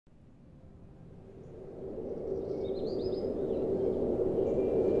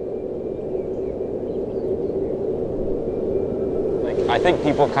think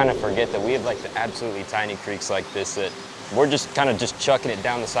people kind of forget that we have like the absolutely tiny creeks like this that we're just kind of just chucking it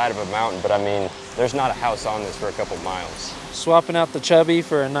down the side of a mountain, but I mean, there's not a house on this for a couple miles. Swapping out the chubby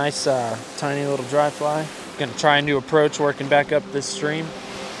for a nice tiny little dry fly. Gonna try a new approach working back up this stream.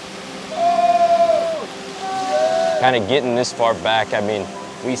 Kind of getting this far back, I mean,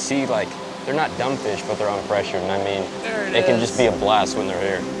 we see like, they're not dumb fish, but they're on pressure, and I mean, it can just be a blast when they're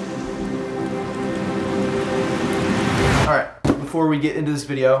here. All right, before we get into this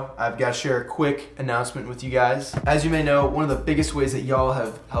video, I've got to share a quick announcement with you guys. As you may know, one of the biggest ways that y'all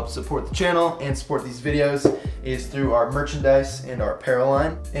have helped support the channel and support these videos is through our merchandise and our apparel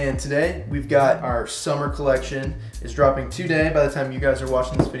line. And today, we've got our summer collection. It's dropping today by the time you guys are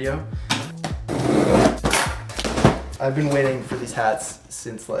watching this video. I've been waiting for these hats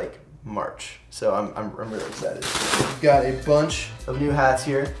since like March, so I'm really excited. We've got a bunch of new hats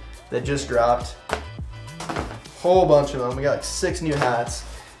here that just dropped. Whole bunch of them. We got like 6 new hats,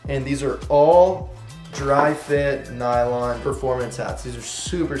 and these are all dry fit nylon performance hats. These are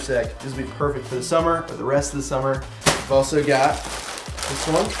super sick. This will be perfect for the summer or the rest of the summer. We've also got this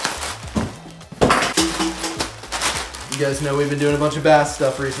one. You guys know we've been doing a bunch of bass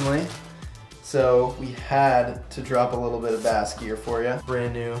stuff recently, so we had to drop a little bit of bass gear for you.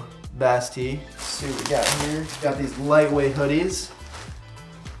 Brand new bass tee. Let's see what we got here. Got these lightweight hoodies.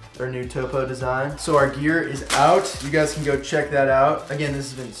 Our new topo design. So our gear is out. You guys can go check that out. Again, this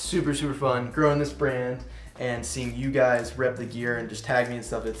has been super, super fun growing this brand and seeing you guys rep the gear and just tag me and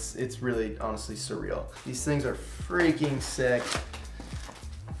stuff. It's really honestly surreal. These things are freaking sick.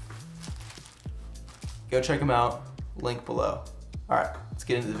 Go check them out. Link below. All right, let's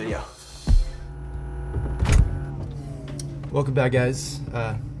get into the video. Welcome back, guys.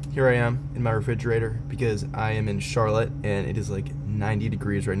 Here I am in my refrigerator because I am in Charlotte and it is like 90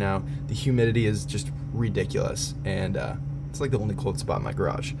 degrees right now. The humidity is just ridiculous, and it's like the only cold spot in my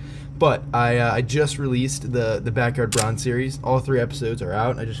garage. But I just released the Backyard Brawn series. All 3 episodes are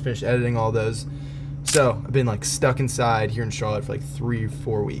out. I just finished editing all those. So I've been like stuck inside here in Charlotte for like 3 or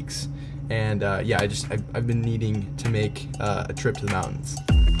 4 weeks. And yeah, I've been needing to make a trip to the mountains.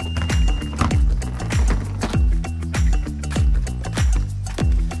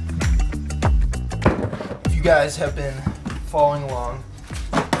 You guys have been following along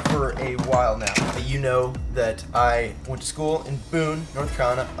for a while now. You know that I went to school in Boone, North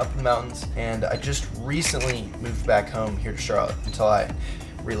Carolina, up in the mountains, and I just recently moved back home here to Charlotte until I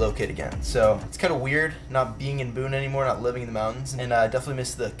relocate again. So it's kind of weird not being in Boone anymore, not living in the mountains, and I definitely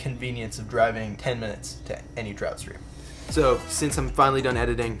miss the convenience of driving 10 minutes to any trout stream. So since I'm finally done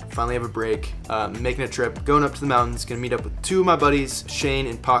editing, finally have a break, making a trip, going up to the mountains, gonna meet up with 2 of my buddies, Shane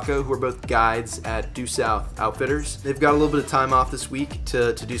and Paco, who are both guides at Due South Outfitters. They've got a little bit of time off this week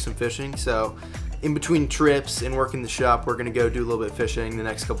to do some fishing, so in between trips and working the shop, we're gonna go do a little bit of fishing the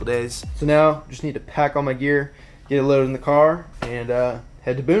next couple days. So now, just need to pack all my gear, get it loaded in the car, and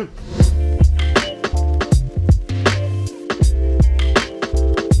head to Boone.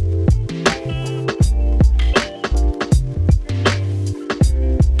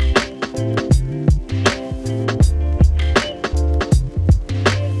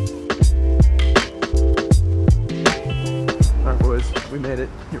 We made it.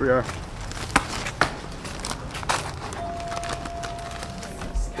 Here we are.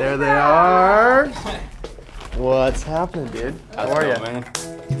 There they are. What's happening, dude? How are you, man?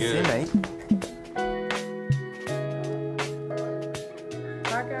 Good. See, mate.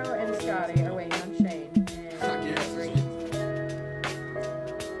 Paco and Scotty are waiting on Shane.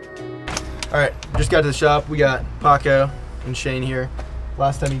 All right, just got to the shop. We got Paco and Shane here.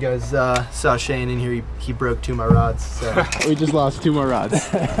 Last time you guys saw Shane in here, he broke 2 of my rods. So. We just lost 2 more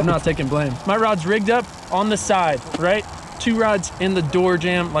rods. I'm not taking blame. My rod's rigged up on the side, right? 2 rods in the door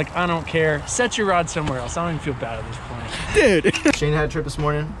jam. Like, I don't care. Set your rod somewhere else. I don't even feel bad at this point. Dude. Shane had a trip this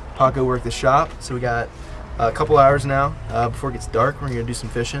morning. Paco worked the shop. So we got a couple hours now before it gets dark. We're going to do some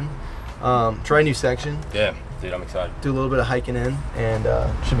fishing. Try a new section. Yeah, dude, I'm excited. Do a little bit of hiking in, and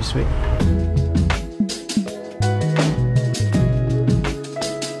should be sweet.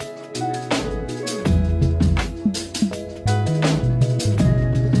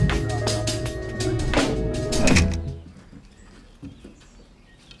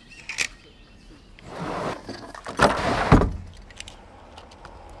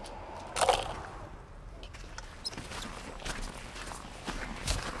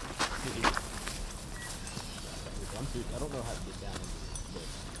 I don't know how to get down.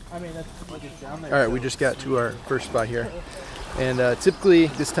 I mean, that's like it's down there. All right, we just got to our first spot here. And typically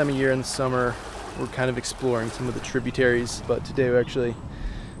this time of year in the summer, we're kind of exploring some of the tributaries, but today we actually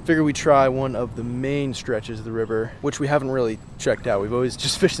Figure we try one of the main stretches of the river, which we haven't really checked out. We've always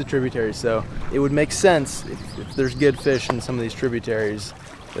just fished the tributaries, so it would make sense if there's good fish in some of these tributaries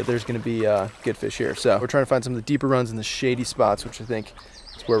that there's going to be good fish here. So we're trying to find some of the deeper runs in the shady spots, which I think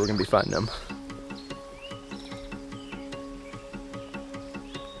is where we're going to be finding them.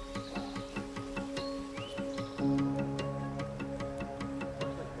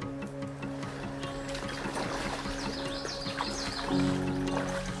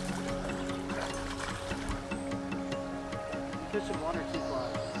 Fishing one or two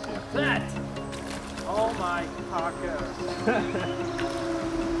flies. That! Oh my taco.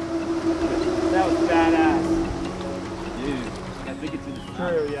 That was badass. Dude, I think it's in the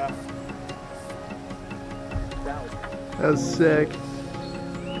True, yeah. That was sick.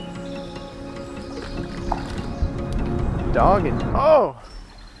 Dogging. Oh!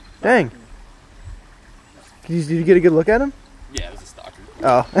 Dang. Did you get a good look at him? Yeah, it was a stalker.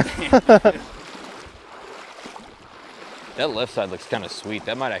 Oh. That left side looks kind of sweet.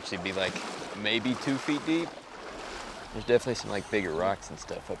 That might actually be like maybe 2 feet deep. There's definitely some like bigger rocks and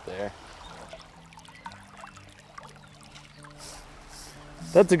stuff up there.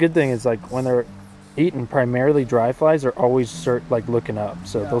 That's a good thing is like when they're eating primarily dry flies, they're always like looking up.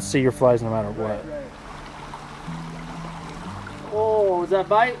 So they'll see your flies no matter what. Oh, was that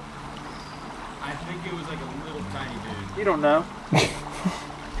bite? I think it was like a little tiny dude. You don't know.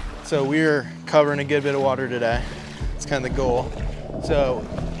 So we're covering a good bit of water today. It's kind of the goal. So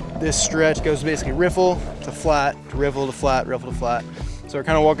this stretch goes basically riffle to flat, to riffle to flat, riffle to flat. So we're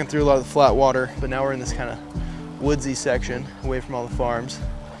kind of walking through a lot of the flat water, but now we're in this kind of woodsy section away from all the farms.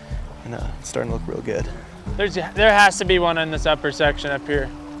 And it's starting to look real good. There has to be one in this upper section up here.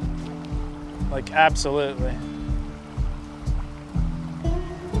 Like absolutely.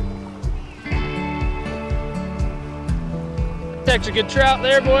 Catch a good trout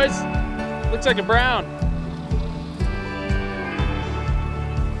there, boys. Looks like a brown.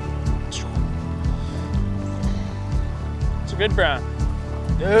 It's a good brown.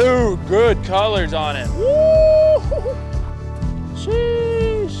 Ooh, good colors on it. Woo!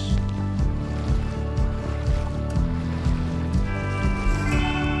 Sheesh.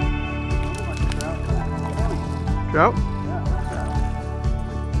 Trout?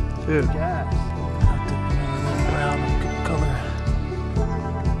 Dude. Gas. Brown, good color.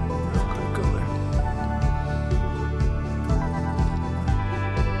 Good color.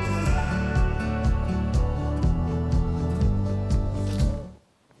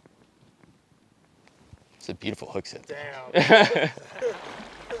 It's a beautiful hook set. Damn.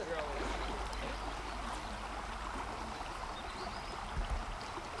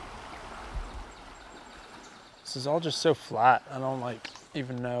 This is all just so flat. I don't like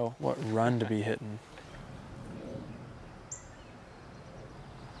even know what run to be hitting.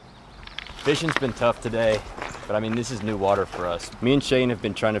 Fishing's been tough today, but I mean, this is new water for us. Me and Shane have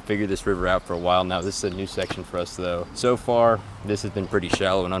been trying to figure this river out for a while now. This is a new section for us though. So far, this has been pretty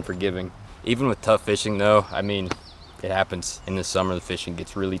shallow and unforgiving. Even with tough fishing though, I mean, it happens. In the summer, the fishing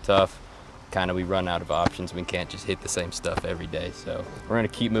gets really tough. We run out of options. We can't just hit the same stuff every day. So we're gonna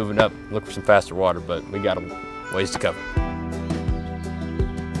keep moving up, look for some faster water, but we got a ways to cover.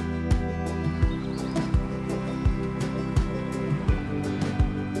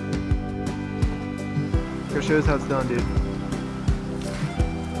 Go show us how it's done, dude.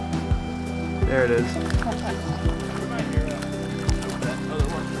 There it is.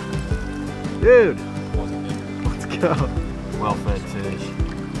 Dude! Let's go. Well-fed fish.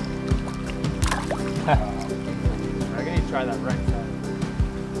 I need to try that right side.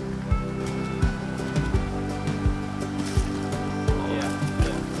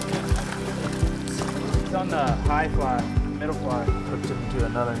 It's on the high fly, middle fly. Hooked it into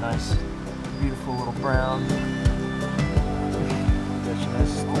another nice, beautiful little brown.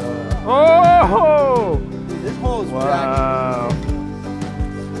 Oh! Dude, this hole is Wow.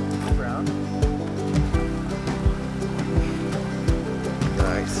 Brown.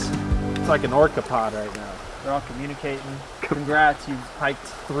 nice. It's like an orca pod right now. They're all communicating. Congrats, you've hiked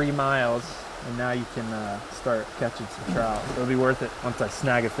 3 miles, and now you can start catching some trout. It'll be worth it once I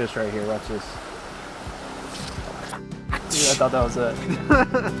snag a fish right here. Watch this. Dude, I thought that was it.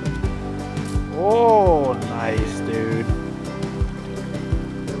 Oh, nice, dude.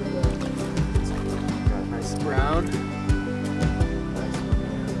 Got a nice brown.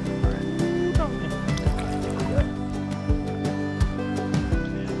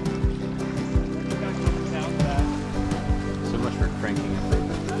 So much for cranking up.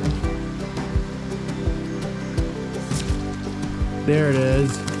 There it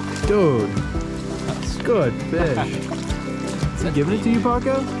is. Dude, that's good fish. Is he giving it to you,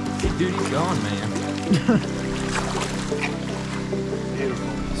 Paco? Dude, he's going, man.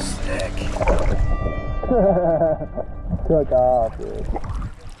 Beautiful. Sick. Took off, dude.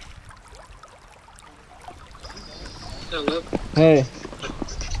 Hello. Hey.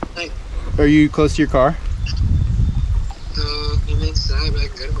 Hey. Are you close to your car? I'm inside, but I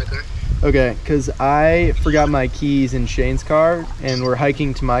can go to my car. Okay, because I forgot my keys in Shane's car, and we're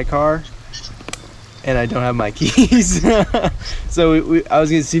hiking to my car, and I don't have my keys. So I was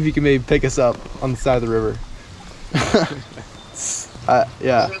going to see if you could maybe pick us up on the side of the river.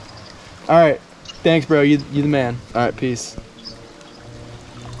 Yeah. All right. Thanks, bro. You the man. All right, peace.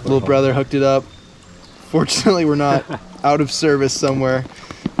 Little brother hooked it up. Fortunately, we're not out of service somewhere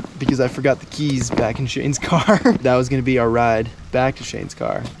because I forgot the keys back in Shane's car. That was going to be our ride back to Shane's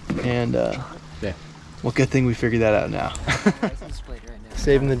car. And, yeah. Well, good thing we figured that out now.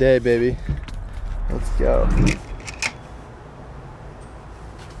 Saving the day, baby. Let's go.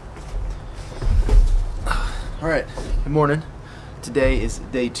 All right, good morning. Today is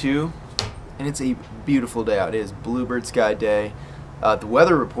day 2, and it's a beautiful day out. It is bluebird sky day. The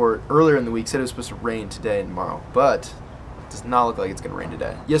weather report earlier in the week said it was supposed to rain today and tomorrow, but it does not look like it's going to rain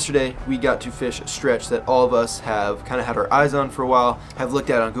today. Yesterday, we got to fish a stretch that all of us have kind of had our eyes on for a while, have looked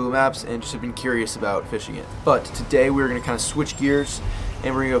at on Google Maps, and just have been curious about fishing it. But today, we're going to kind of switch gears,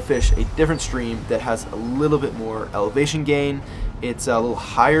 and we're going to go fish a different stream that has a little bit more elevation gain. It's a little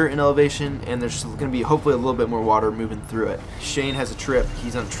higher in elevation, and there's going to be hopefully a little bit more water moving through it. Shane has a trip.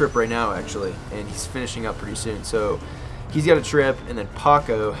 He's on a trip right now, actually, and he's finishing up pretty soon. So he's got a trip, and then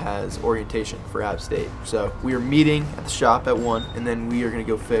Paco has orientation for App State. So we are meeting at the shop at 1, and then we are going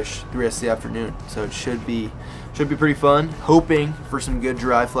to go fish the rest of the afternoon. So it should be pretty fun. Hoping for some good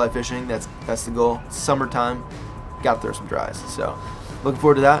dry fly fishing. That's the goal. It's summertime. Got to throw some dries. So looking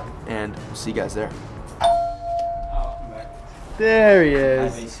forward to that, and we'll see you guys there. There he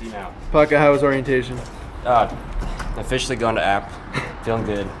is. IBC now. Paco, how was orientation? Officially going to App. Feeling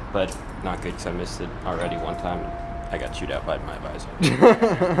good, but not good because I missed it already one time. I got chewed out by my advisor.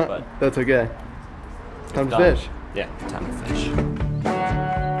 But that's okay. Time to done. fish. Yeah, time to fish.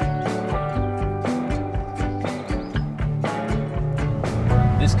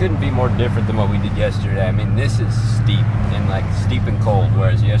 This couldn't be more different than what we did yesterday. I mean, this is steep and cold,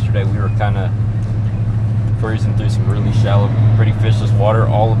 whereas yesterday we were kind of cruising through some really shallow, pretty fishless water.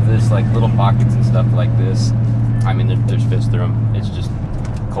 All of this, like little pockets and stuff like this. I mean, there's fish through them. It's just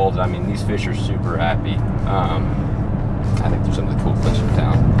cold. I mean, these fish are super happy. I think they're some of the cool fish in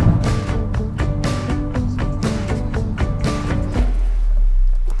town.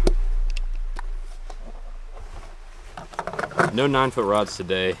 No 9-foot rods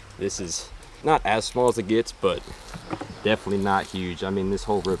today. This is not as small as it gets, but definitely not huge. I mean, this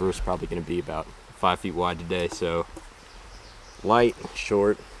whole river is probably going to be about 5 feet wide today, so light,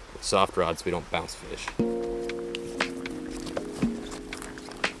 short, soft rods so we don't bounce fish.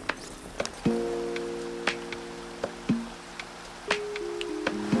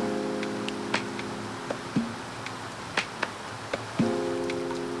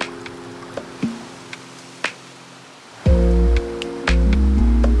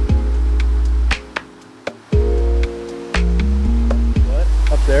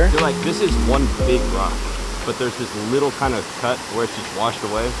 There? They're like, this is one big rock, but there's this little kind of cut where it's just washed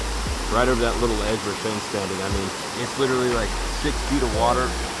away, right over that little edge where Shane's standing. I mean, it's literally like 6 feet of water,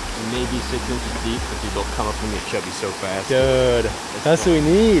 maybe 6 inches deep, but dude, they'll come up and get chubby so fast. Dude, that's what we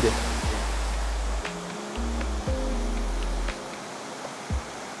need.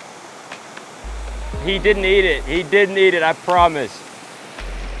 He didn't eat it. He didn't eat it, I promise.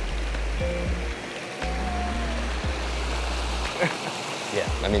 Yeah,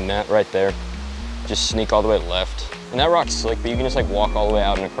 I mean that right there. Just sneak all the way left. And that rock's slick, but you can just like walk all the way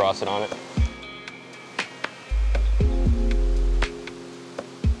out and across it on it.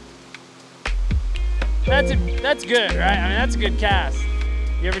 That's good, right? I mean, that's a good cast.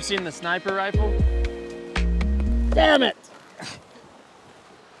 You ever seen the sniper rifle? Damn it!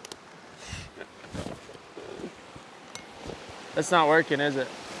 That's not working, is it?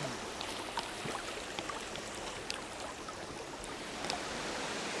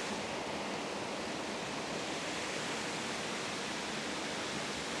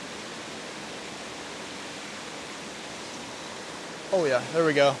 Oh yeah, there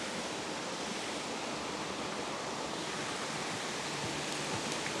we go.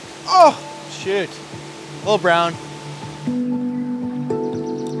 Oh, shoot. A little brown.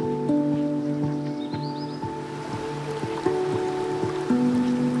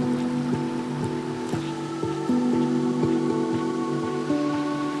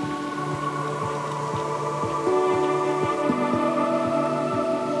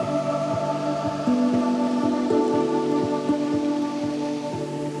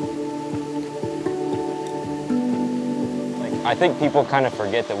 I think people kind of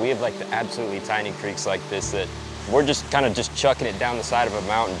forget that we have like the absolutely tiny creeks like this that we're just kind of just chucking it down the side of a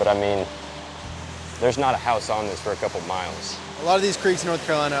mountain, but I mean, there's not a house on this for a couple miles. A lot of these creeks in North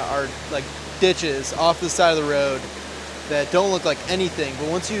Carolina are like ditches off the side of the road that don't look like anything, but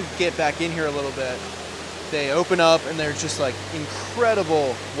once you get back in here a little bit, they open up and there's just like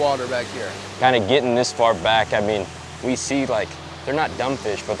incredible water back here. Kind of getting this far back, I mean, we see like, they're not dumb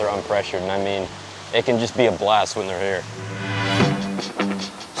fish, but they're unpressured, and I mean, it can just be a blast when they're here.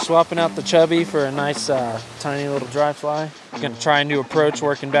 Swapping out the chubby for a nice tiny little dry fly. Gonna try a new approach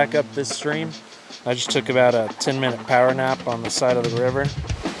working back up this stream. I just took about a 10-minute power nap on the side of the river.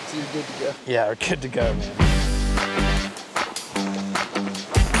 So you're good to go. Yeah, we're good to go, man.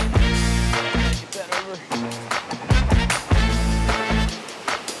 Get that over.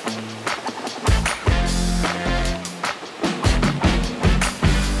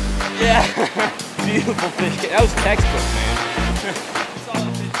 Yeah, beautiful fish. That was textbook, man.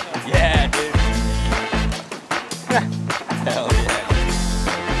 Yeah, dude. Hell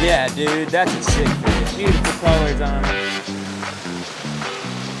yeah. Yeah, dude, that's a sick fish. Beautiful colors on it.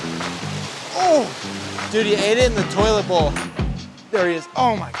 Oh, dude, he ate it in the toilet bowl. There he is.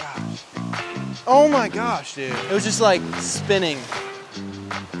 Oh my gosh. Oh my gosh, dude. It was just like spinning.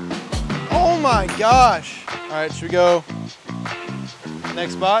 Oh my gosh. All right, should we go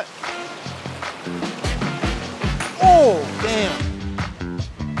next spot? Oh, damn.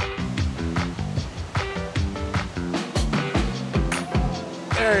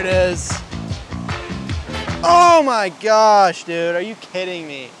 There it is. Oh my gosh, dude. Are you kidding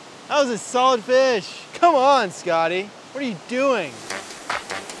me? That was a solid fish. Come on, Scotty. What are you doing?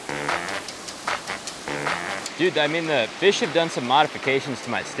 Dude, I mean, the fish have done some modifications to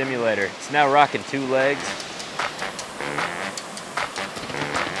my stimulator. It's now rocking 2 legs.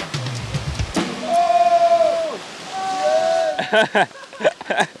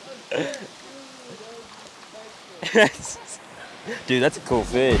 Dude, that's a cool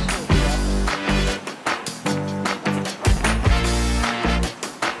fish.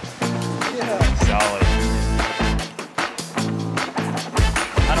 Yeah. Solid.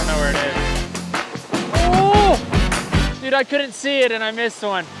 I don't know where it is. Oh! Dude, I couldn't see it and I missed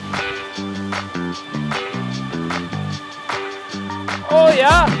one. Oh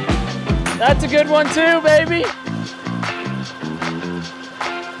yeah! That's a good one too, baby!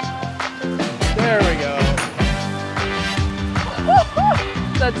 There we go.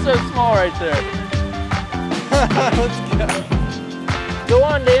 That's so small right there. Let's go. Go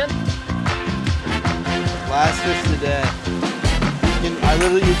on, Dan. Last fish of the day.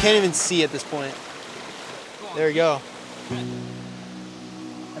 You can't even see at this point. There you go.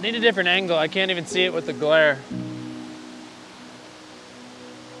 I need a different angle. I can't even see it with the glare.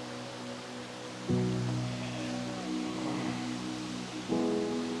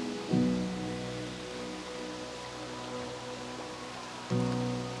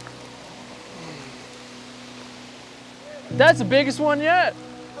 That's the biggest one yet.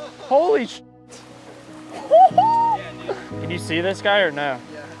 Holy sh**. Can you see this guy or no?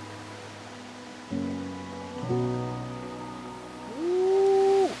 Yeah.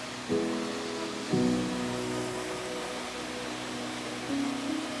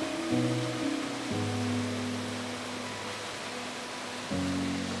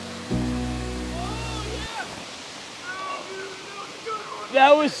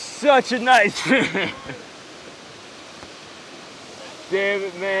 That was such a nice fish. Damn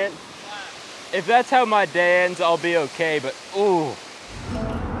it, man. If that's how my day ends, I'll be okay, but ooh.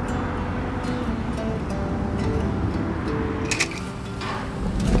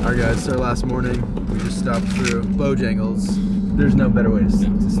 All right, guys, it's our last morning. We just stopped through Bojangles. There's no better way to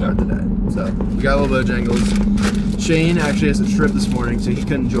start the day. So we got a little Bojangles. Shane actually has a trip this morning, so he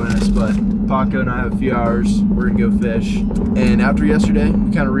couldn't join us, but Paco and I have a few hours. We're gonna go fish. And after yesterday,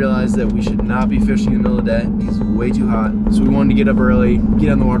 we kind of realized that we should not be fishing in the middle of the day because it's way too hot. So we wanted to get up early, get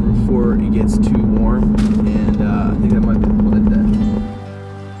on the water before it gets too warm, and I think that might be the play today.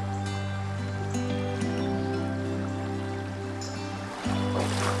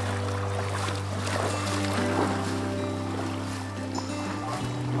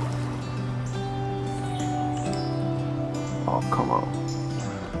 Oh, come on.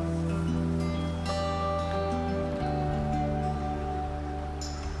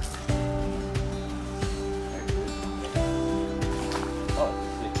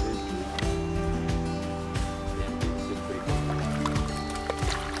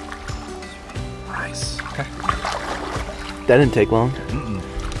 Nice. Okay. That didn't take long.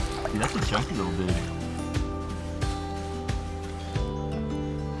 Dude, that's a chunky little dude.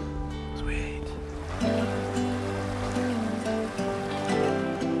 Sweet.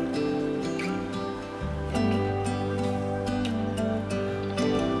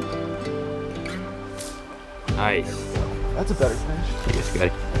 Nice. That's a better fish. Yes,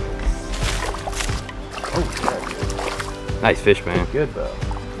 Scotty. Oh, yeah. Nice fish, man. Good bow.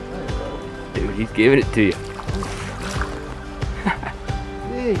 Dude, he's giving it to you.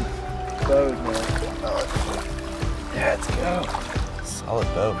 Big bows, man. Yeah, let's go. Solid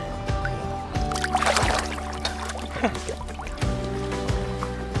bow, man.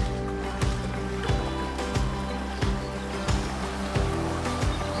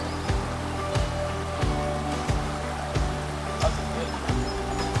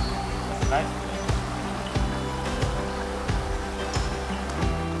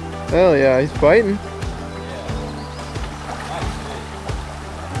 Hell yeah, he's biting.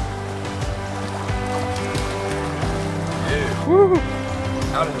 Dude. Woo!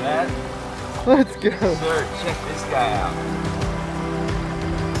 Out of that, Let's go. sir, check this guy out.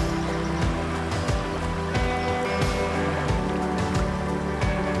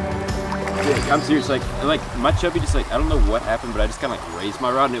 Dude, I'm serious, like my chubby just like, I don't know what happened, but I just kind of like raised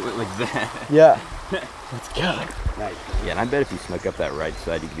my rod and it went like that. Yeah. Let's go. Nice. Yeah, and I bet if you snuck up that right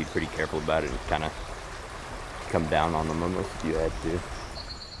side, you could be pretty careful about it and kind of come down on them almost if you had to.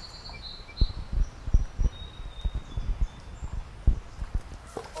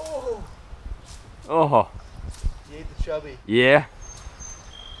 Oh, Oh, you ate the chubby. yeah.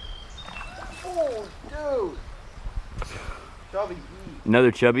 Oh, dude. Chubby eat.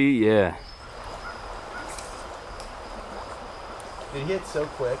 Another chubby, yeah. Did he hit so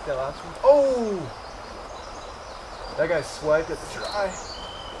quick that last one? Oh! That guy swiped at the try.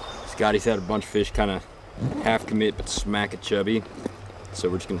 Scotty's had a bunch of fish kind of half commit but smack a chubby. So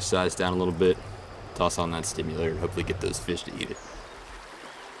we're just gonna size down a little bit, toss on that stimulator and hopefully get those fish to eat it.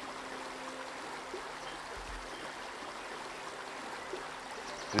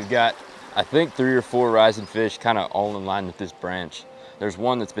 We've got, I think, 3 or 4 rising fish kind of all in line with this branch. There's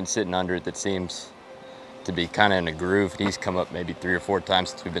one that's been sitting under it that seems to be kind of in a groove. He's come up maybe 3 or 4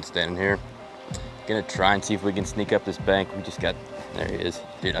 times since we've been standing here. Gonna try and see if we can sneak up this bank. We just got, there he is.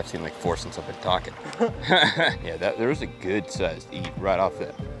 Dude, I've seen like 4 since I've been talking. Yeah, there was a good sized eat right off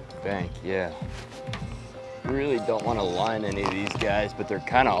that bank, yeah. Really don't want to line any of these guys, but they're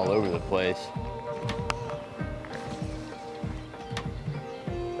kind of all over the place.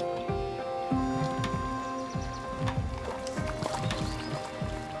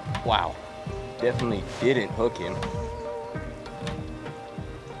 Wow, definitely didn't hook him.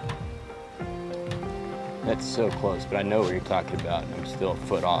 That's so close, but I know what you're talking about. I'm still a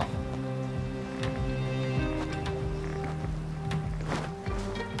foot off.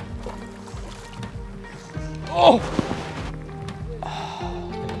 Oh!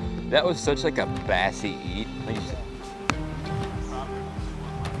 That was such like a bassy eat. Like you said.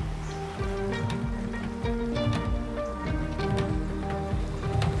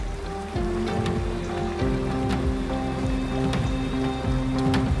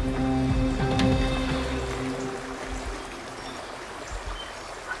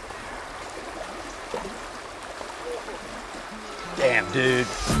 Damn, dude.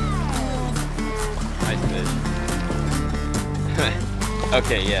 Nice fish.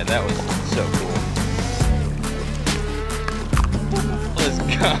 Okay, yeah, that was so cool. Let's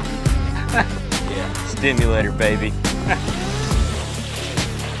go. Yeah, stimulator, baby.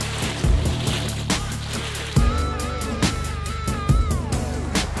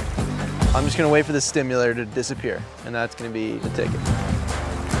 I'm just gonna wait for the stimulator to disappear, and that's gonna be the ticket.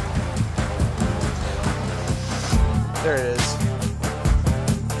 There it is.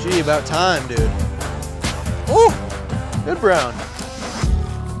 Gee, about time, dude. Ooh, good brown.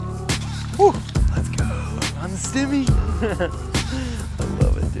 Woo, let's go. On the stimmy. I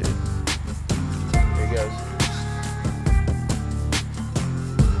love it, dude. Here he goes.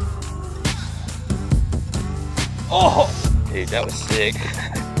 Oh, dude, that was sick.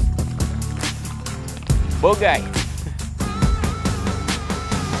 Bull guy.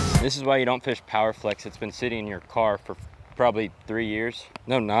 This is why you don't fish Power Flex. It's been sitting in your car for probably 3 years.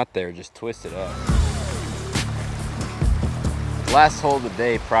 No, not there, just twist it up. Last hole of the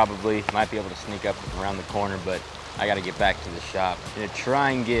day, probably. Might be able to sneak up around the corner, but I gotta get back to the shop. I'm gonna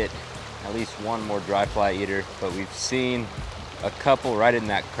try and get at least 1 more dry fly eater, but we've seen a couple right in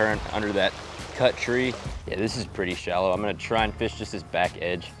that current under that cut tree. Yeah, this is pretty shallow. I'm gonna try and fish just this back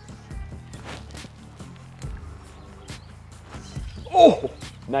edge. Oh,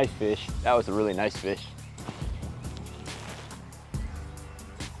 nice fish. That was a really nice fish.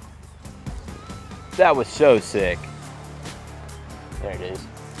 That was so sick. There it is.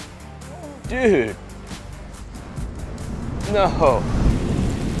 Dude. No.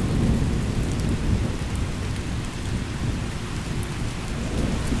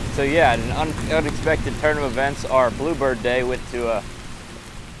 So yeah, an unexpected turn of events, our Bluebird day went to a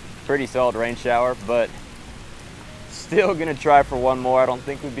pretty solid rain shower, but still gonna try for one more. I don't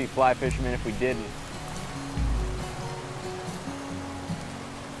think we'd be fly fishermen if we didn't.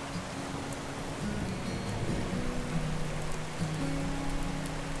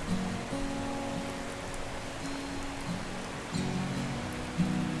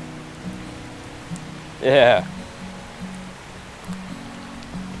 Yeah.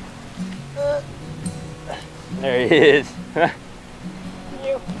 There he is.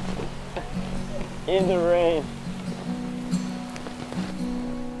 In the rain.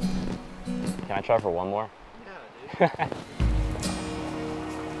 Can I try for one more? Yeah, dude.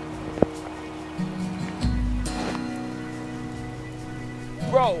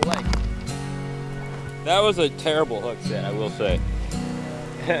 Bro, like, that was a terrible hook set, I will say.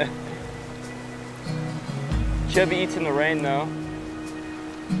 Chubby eats in the rain though.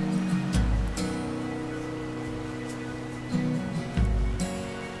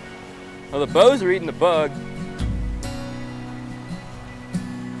 Well, the bows are eating the bug.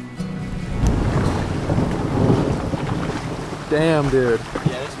 Damn, dude. Yeah,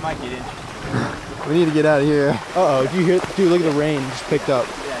 this might get interesting. We need to get out of here. Uh-oh, did you hear? Dude, look at the rain just picked up.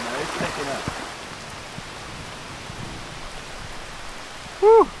 Yeah, no, it's picking up.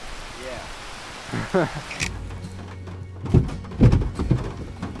 Whew. Yeah.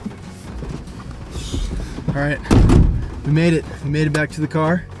 All right, we made it. We made it back to the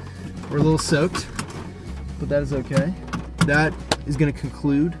car. We're a little soaked, but that is okay. That is gonna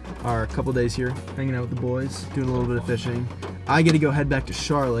conclude our couple days here, hanging out with the boys, doing a little bit of fishing. I get to go head back to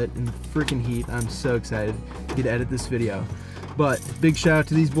Charlotte in the freaking heat. I'm so excited to get to edit this video. But big shout out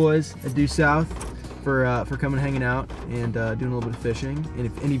to these boys at Due South for coming and hanging out and doing a little bit of fishing. And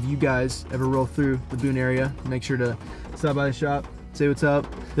if any of you guys ever roll through the Boone area, make sure to stop by the shop, say what's up.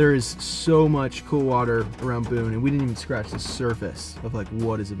 There is so much cool water around Boone, and we didn't even scratch the surface of like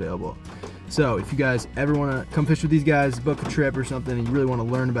what is available. So if you guys ever want to come fish with these guys, book a trip or something, and you really want to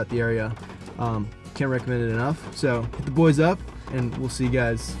learn about the area, can't recommend it enough. So hit the boys up, and we'll see you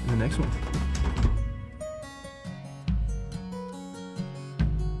guys in the next one.